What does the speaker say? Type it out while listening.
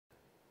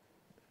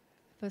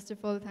First of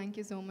all, thank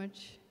you so much,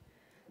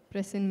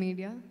 press and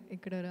media.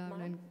 Ikkada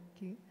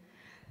raavadaniki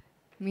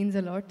means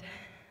a lot.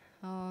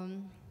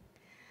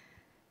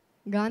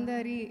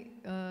 Gandhari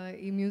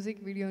ఈ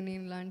music video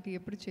నేను లాంటి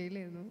ఎప్పుడు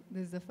చేయలేదు.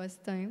 This is the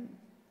first time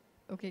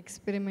ఒక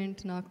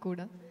experiment నాకు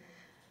కూడా.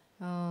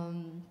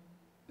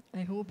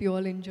 I hope you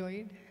all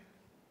enjoyed.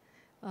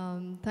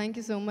 Thank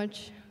you so much,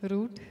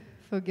 Root,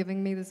 for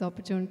giving me this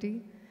opportunity,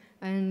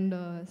 and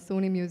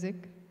Sony Music.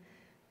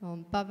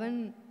 Pavan,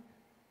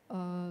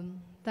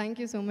 thank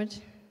you so much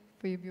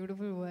for your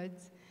beautiful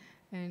words,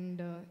 and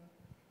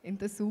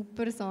ఇంత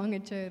super song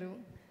ఇచ్చారు.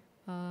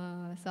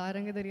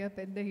 సారంగధరియా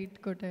పెద్ద hit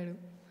కొట్టాడు,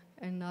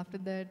 and after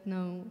that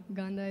now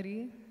Gandhari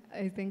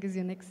I think is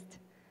your next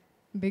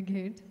big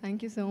hit. Thank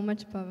you so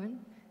much, Pavan,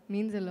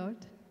 means a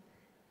lot.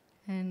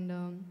 And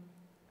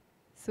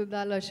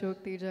Sudal Ashok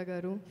Teja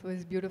garu for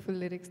his beautiful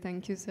lyrics.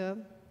 Thank you, sir.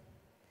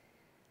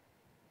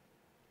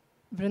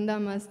 Brinda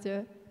Master,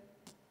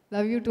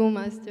 love you too,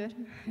 Master.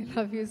 I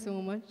love you so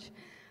much.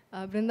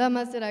 Brinda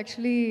Master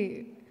actually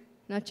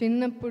na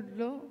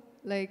chinnappudulo,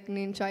 like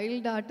నేను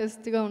child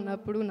ఆర్టిస్ట్గా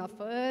ఉన్నప్పుడు నా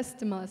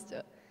first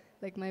master,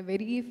 like my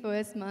very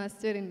first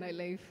master in my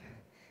life.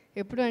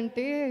 ఎప్పుడు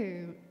అంటే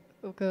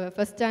ఒక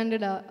first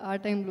standard ఆ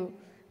టైంలో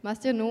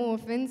master, no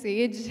offence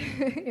age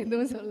ఏదో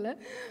సొల్ల,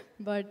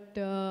 బట్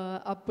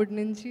అప్పటి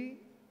నుంచి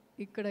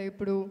ఇక్కడ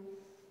ఇప్పుడు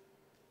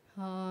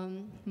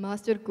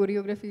మాస్టర్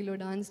కొరియోగ్రఫీలో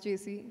డాన్స్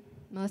చేసి,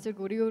 మాస్టర్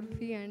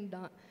కొరియోగ్రఫీ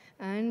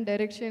అండ్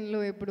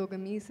డైరెక్షన్లో ఇప్పుడు ఒక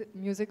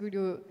మ్యూజిక్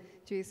వీడియో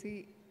చేసి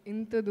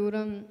ఇంత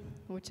దూరం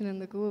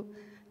వచ్చినందుకు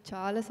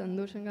చాలా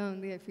సంతోషంగా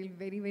ఉంది. I feel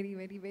very very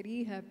very very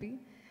happy.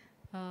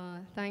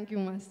 Thank you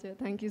master,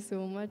 thank you so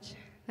much.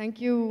 Thank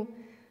you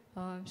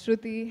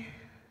Shruti,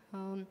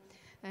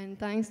 and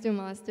thanks to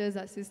masters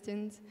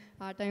assistants.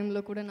 ఆ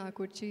టైంలో కూడా నాకు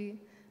వచ్చి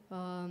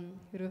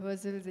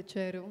రిహర్సల్స్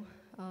ఇచ్చారు,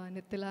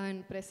 నిత్తిల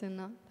and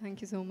Prasanna.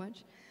 Thank you so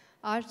much.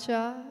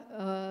 Archa,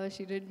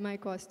 she did my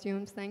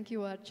costumes. Thank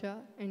you, Archa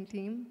and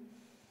team.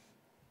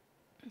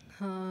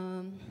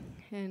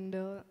 And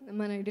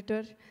my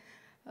editor,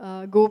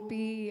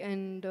 Gopi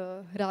and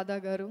Radha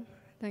Garu.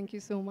 Thank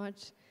you so much.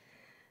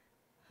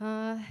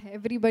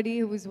 Everybody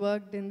who's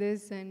worked in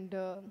this, and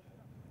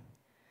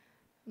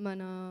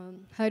mana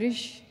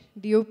Harish,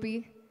 DOP.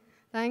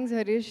 Thanks,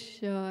 Harish.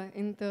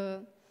 Inta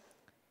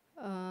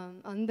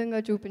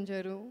andanga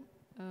chupincharu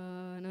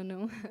nanu.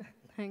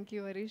 Thank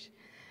you, Harish.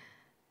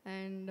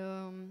 And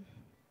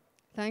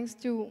thanks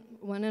to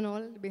one and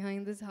all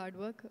behind this hard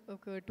work.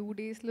 Okay, 2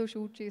 days lo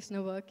shoot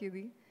chesina work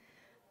idi.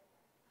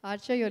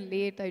 Archa, you're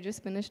late. I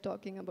just finished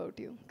talking about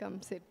you. Come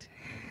sit.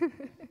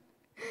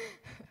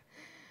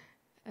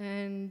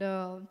 And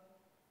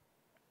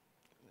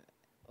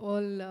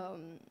all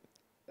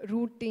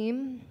Root team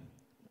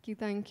ki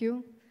thank you.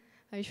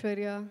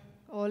 Aishwarya,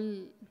 all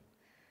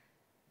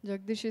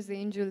Jagdish's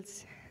angels.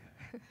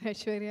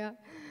 Aishwarya,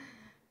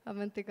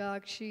 Avantika,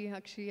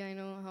 Akshi, I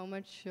know how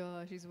much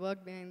she's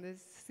worked behind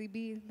this. CB,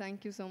 thank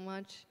you so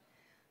much.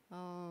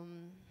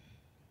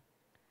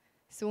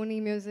 Sony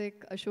Music,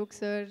 Ashok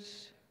sir,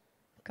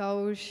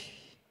 Kaush,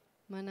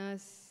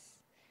 Manas,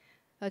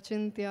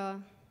 Achintya,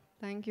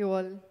 thank you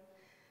all.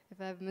 If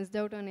I've missed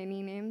out on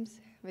any names,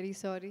 very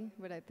sorry,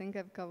 but I think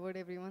I've covered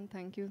everyone.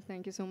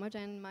 Thank you so much.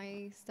 And my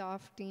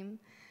staff team,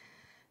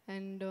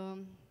 and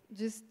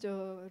just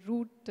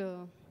Root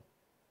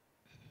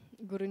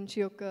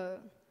gurinchi oka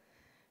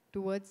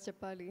 2 words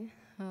చెప్పాలి.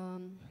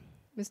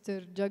 Mr.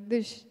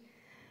 Jagdish,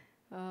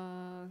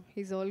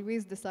 he's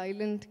always the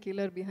silent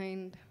killer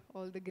behind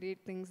all the great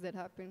things that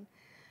happen.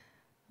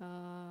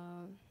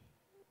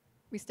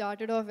 We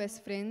started off as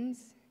friends,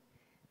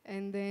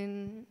 and then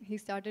he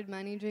started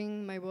managing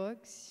my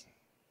works.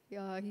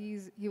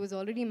 He was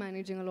already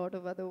managing a lot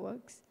of other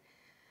works,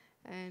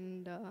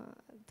 and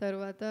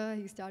tarvata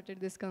he started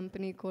this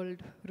company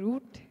called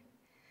Root.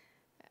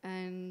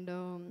 And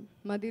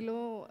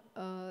madilo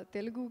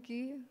Telugu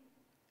ki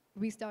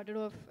we started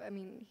off, I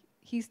mean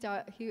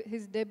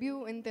his debut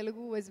in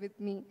Telugu was with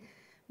me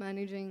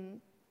managing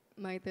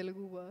my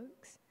Telugu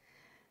works.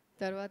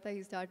 Tarvata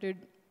he started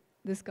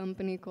this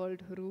company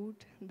called Root.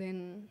 Then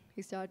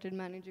he started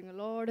managing a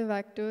lot of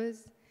actors.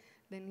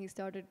 Then he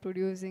started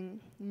producing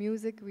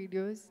music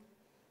videos.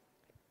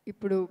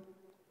 Ippudu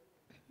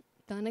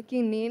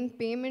tanaki nen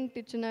payment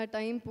ichina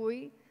time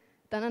poyi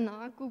tana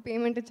naaku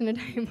payment ichina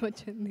time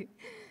vachindi.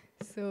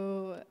 So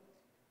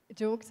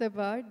jokes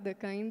apart, the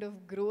kind of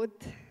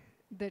growth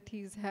that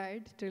he's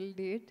had till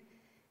date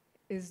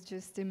is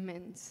just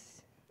immense.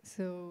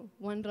 So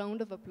one round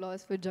of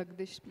applause for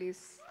Jagdish,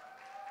 please.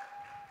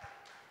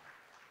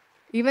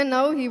 Even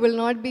now he will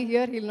not be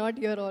here, he'll not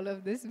hear all of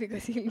this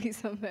because he'll be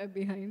somewhere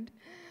behind.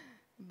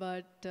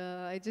 But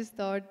I just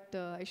thought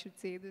I should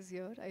say this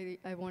here.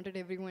 I wanted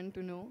everyone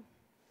to know.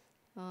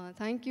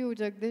 Thank you,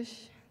 Jagdish.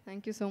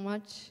 Thank you so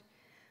much.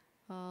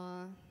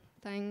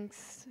 Thanks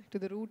to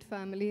the Root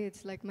family.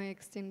 It's like my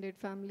extended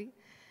family.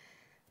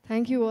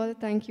 Thank you all.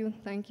 Thank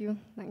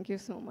you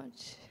so much.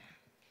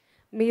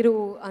 మీరు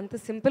అంత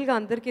సింపుల్గా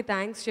అందరికీ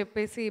thanks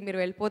చెప్పేసి మీరు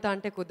వెళ్ళిపోతా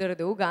అంటే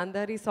కుదరదు.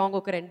 Gandhari song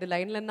ఒక 2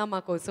 లైన్లన్నా మా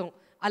కోసం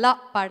అలా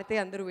పాడితే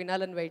అందరూ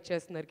వినాలని వెయిట్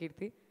చేస్తున్నారు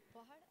కీర్తి.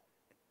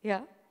 Yeah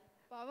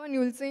Pavan,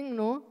 you'll sing,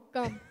 no?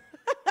 Come.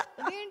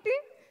 అదేంటి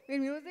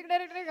మీరు మ్యూజిక్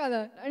డైరెక్టరే కదా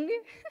అండి.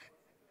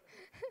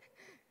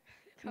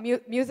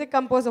 మ్యూజిక్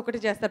కంపోజ్ ఒకటి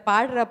చేస్తారు,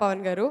 పాడరా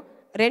పవన్ గారు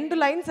 2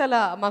 లైన్స్ అలా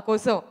మా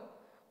కోసం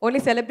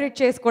ఓన్లీ సెలబ్రేట్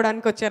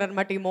చేసుకోవడానికి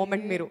వచ్చారనమాట ఈ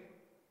మూమెంట్ మీరు.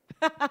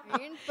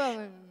 ఏంటి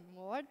పవన్,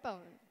 వాట్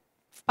పవన్?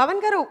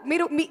 పవన్ గారు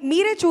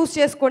మీరే చూస్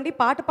చేసుకోండి,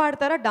 పాట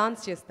పాడతారా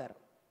డాన్స్ చేస్తారా?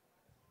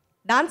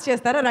 డాన్స్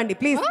చేస్తారా? రండి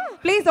ప్లీజ్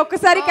ప్లీజ్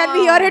ఒక్కసారి can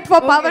we here it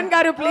for Pawan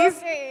గారు ప్లీజ్.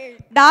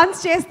 డాన్స్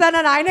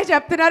చేస్తానని ఆయనే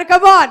చెప్తున్నారు.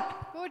 Come on,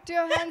 Put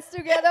your hands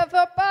together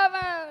for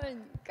Pavan.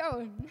 Come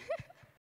on.